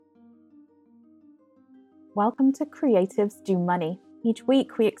Welcome to Creatives Do Money. Each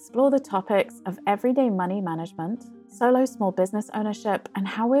week, we explore the topics of everyday money management, solo small business ownership, and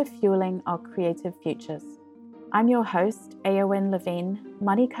how we're fueling our creative futures. I'm your host, Eowyn Levine,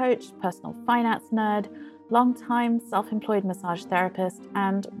 money coach, personal finance nerd, long-time self-employed massage therapist,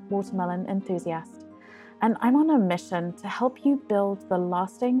 and watermelon enthusiast. And I'm on a mission to help you build the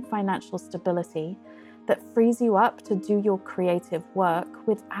lasting financial stability that frees you up to do your creative work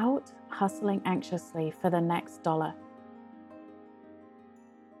without hustling anxiously for the next dollar.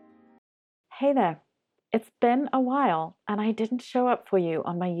 Hey there, it's been a while and I didn't show up for you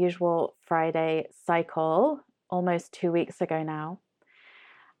on my usual Friday cycle almost 2 weeks ago now.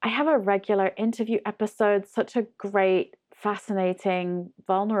 I have a regular interview episode, such a great, fascinating,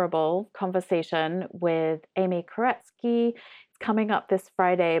 vulnerable conversation with Amy Koretsky. It's coming up this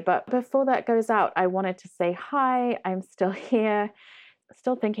Friday, but before that goes out, I wanted to say hi. I'm still here,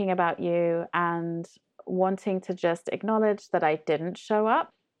 still thinking about you and wanting to just acknowledge that I didn't show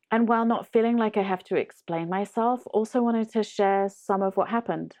up. And while not feeling like I have to explain myself, also wanted to share some of what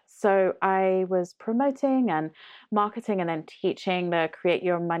happened. So I was promoting and marketing and then teaching the Create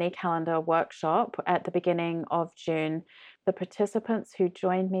Your Money Calendar workshop at the beginning of June. The participants who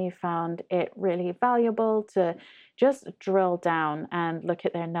joined me found it really valuable to just drill down and look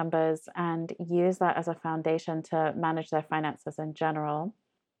at their numbers and use that as a foundation to manage their finances in general.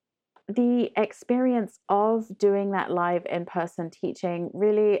 The experience of doing that live in-person teaching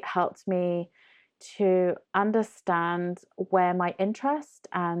really helped me to understand where my interest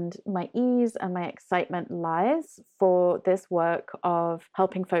and my ease and my excitement lies for this work of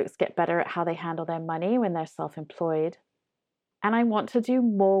helping folks get better at how they handle their money when they're self-employed. And I want to do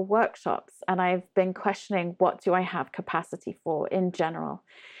more workshops, and I've been questioning, what do I have capacity for in general?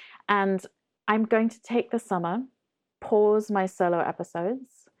 And I'm going to take the summer, pause my solo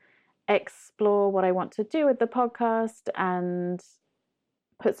episodes, explore what I want to do with the podcast, and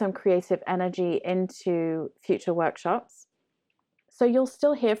put some creative energy into future workshops. So you'll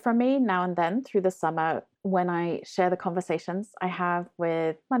still hear from me now and then through the summer when I share the conversations I have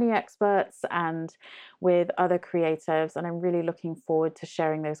with money experts and with other creatives. And I'm really looking forward to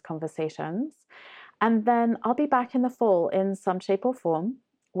sharing those conversations. And then I'll be back in the fall in some shape or form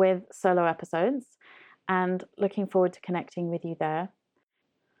with solo episodes, and looking forward to connecting with you there.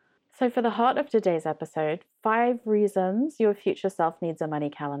 So for the heart of today's episode, 5 reasons your future self needs a money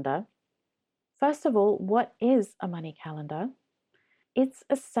calendar. First of all, what is a money calendar? It's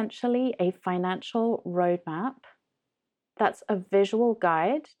essentially a financial roadmap that's a visual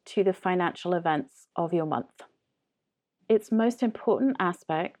guide to the financial events of your month. Its most important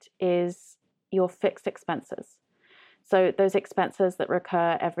aspect is your fixed expenses. So those expenses that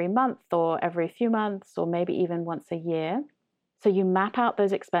recur every month or every few months or maybe even once a year. So you map out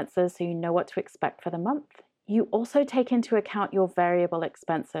those expenses so you know what to expect for the month. You also take into account your variable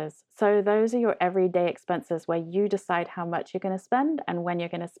expenses. So those are your everyday expenses where you decide how much you're going to spend and when you're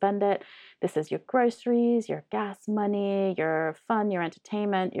going to spend it. This is your groceries, your gas money, your fun, your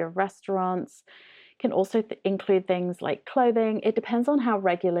entertainment, your restaurants. It can also include things like clothing. It depends on how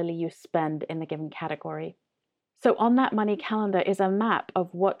regularly you spend in the given category. So on that money calendar is a map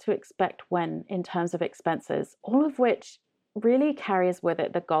of what to expect when in terms of expenses, all of which really carries with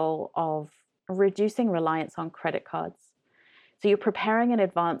it the goal of reducing reliance on credit cards. So you're preparing in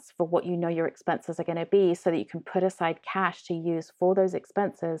advance for what you know your expenses are going to be so that you can put aside cash to use for those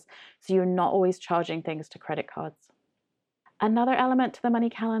expenses so you're not always charging things to credit cards. Another element to the money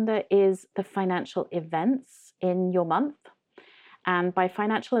calendar is the financial events in your month. And by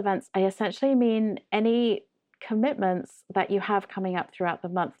financial events, I essentially mean any commitments that you have coming up throughout the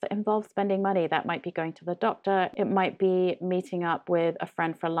month that involve spending money. That might be going to the doctor, it might be meeting up with a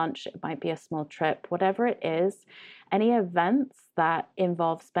friend for lunch, it might be a small trip, whatever it is. Any events that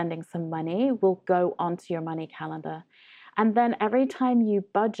involve spending some money will go onto your money calendar. And then every time you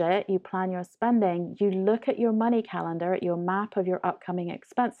budget, you plan your spending, you look at your money calendar, at your map of your upcoming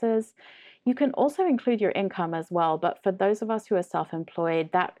expenses. You can also include your income as well, but for those of us who are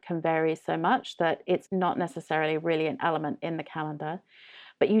self-employed, that can vary so much that it's not necessarily really an element in the calendar.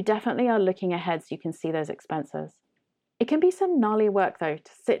 But you definitely are looking ahead so you can see those expenses. It can be some gnarly work, though,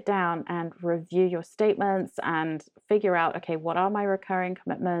 to sit down and review your statements and figure out, okay, what are my recurring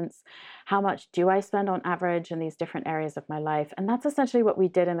commitments? How much do I spend on average in these different areas of my life? And that's essentially what we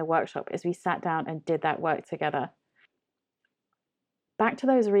did in the workshop, is we sat down and did that work together. Back to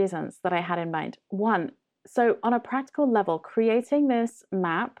those reasons that I had in mind. 1, so on a practical level, creating this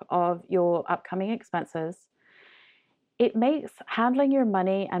map of your upcoming expenses, it makes handling your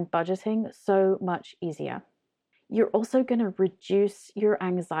money and budgeting so much easier. You're also going to reduce your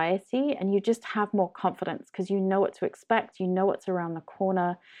anxiety and you just have more confidence because you know what to expect, you know what's around the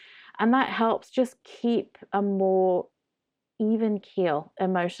corner. And that helps just keep a more even keel,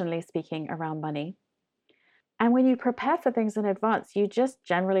 emotionally speaking, around money. And when you prepare for things in advance, you just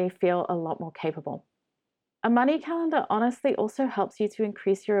generally feel a lot more capable. A money calendar honestly also helps you to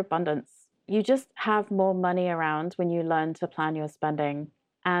increase your abundance. You just have more money around when you learn to plan your spending.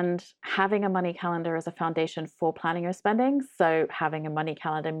 And having a money calendar is a foundation for planning your spending. So, having a money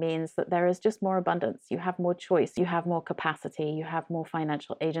calendar means that there is just more abundance. You have more choice, you have more capacity, you have more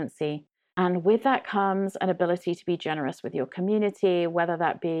financial agency. And with that comes an ability to be generous with your community, whether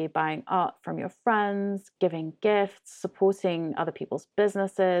that be buying art from your friends, giving gifts, supporting other people's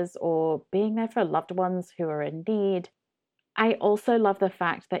businesses, or being there for loved ones who are in need. I also love the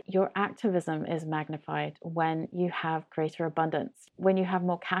fact that your activism is magnified when you have greater abundance. When you have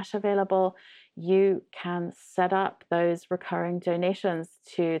more cash available, you can set up those recurring donations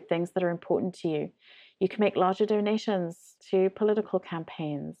to things that are important to you. You can make larger donations to political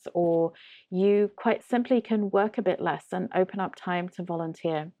campaigns, or you quite simply can work a bit less and open up time to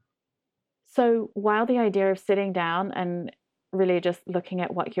volunteer. So, while the idea of sitting down and really just looking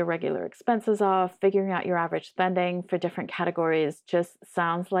at what your regular expenses are, figuring out your average spending for different categories just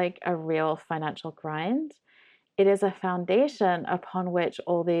sounds like a real financial grind, it is a foundation upon which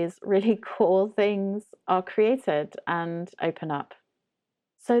all these really cool things are created and open up.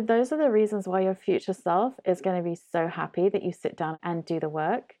 So, those are the reasons why your future self is going to be so happy that you sit down and do the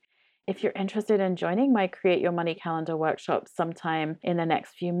work. If you're interested in joining my Create Your Money Calendar workshop sometime in the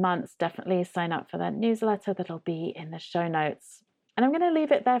next few months, definitely sign up for that newsletter that'll be in the show notes. And I'm going to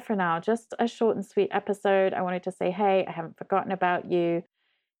leave it there for now. Just a short and sweet episode. I wanted to say, hey, I haven't forgotten about you.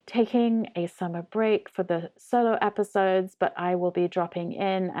 Taking a summer break for the solo episodes, but I will be dropping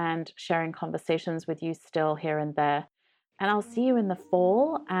in and sharing conversations with you still here and there. And I'll see you in the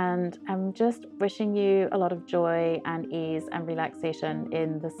fall, and I'm just wishing you a lot of joy and ease and relaxation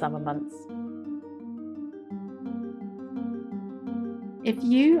in the summer months. If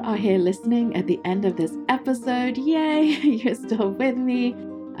you are here listening at the end of this episode, yay, you're still with me.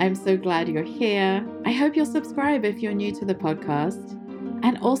 I'm so glad you're here. I hope you'll subscribe if you're new to the podcast.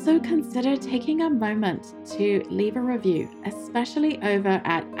 And also consider taking a moment to leave a review, especially over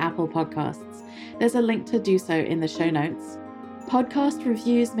at Apple Podcasts. There's a link to do so in the show notes. Podcast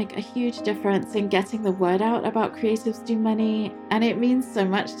reviews make a huge difference in getting the word out about Creatives Do Money, and it means so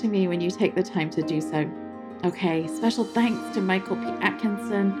much to me when you take the time to do so. Okay, special thanks to Michael P.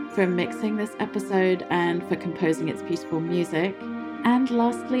 Atkinson for mixing this episode and for composing its beautiful music. And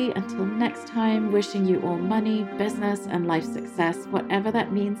lastly, until next time, wishing you all money, business, and life success, whatever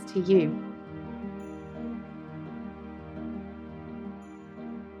that means to you.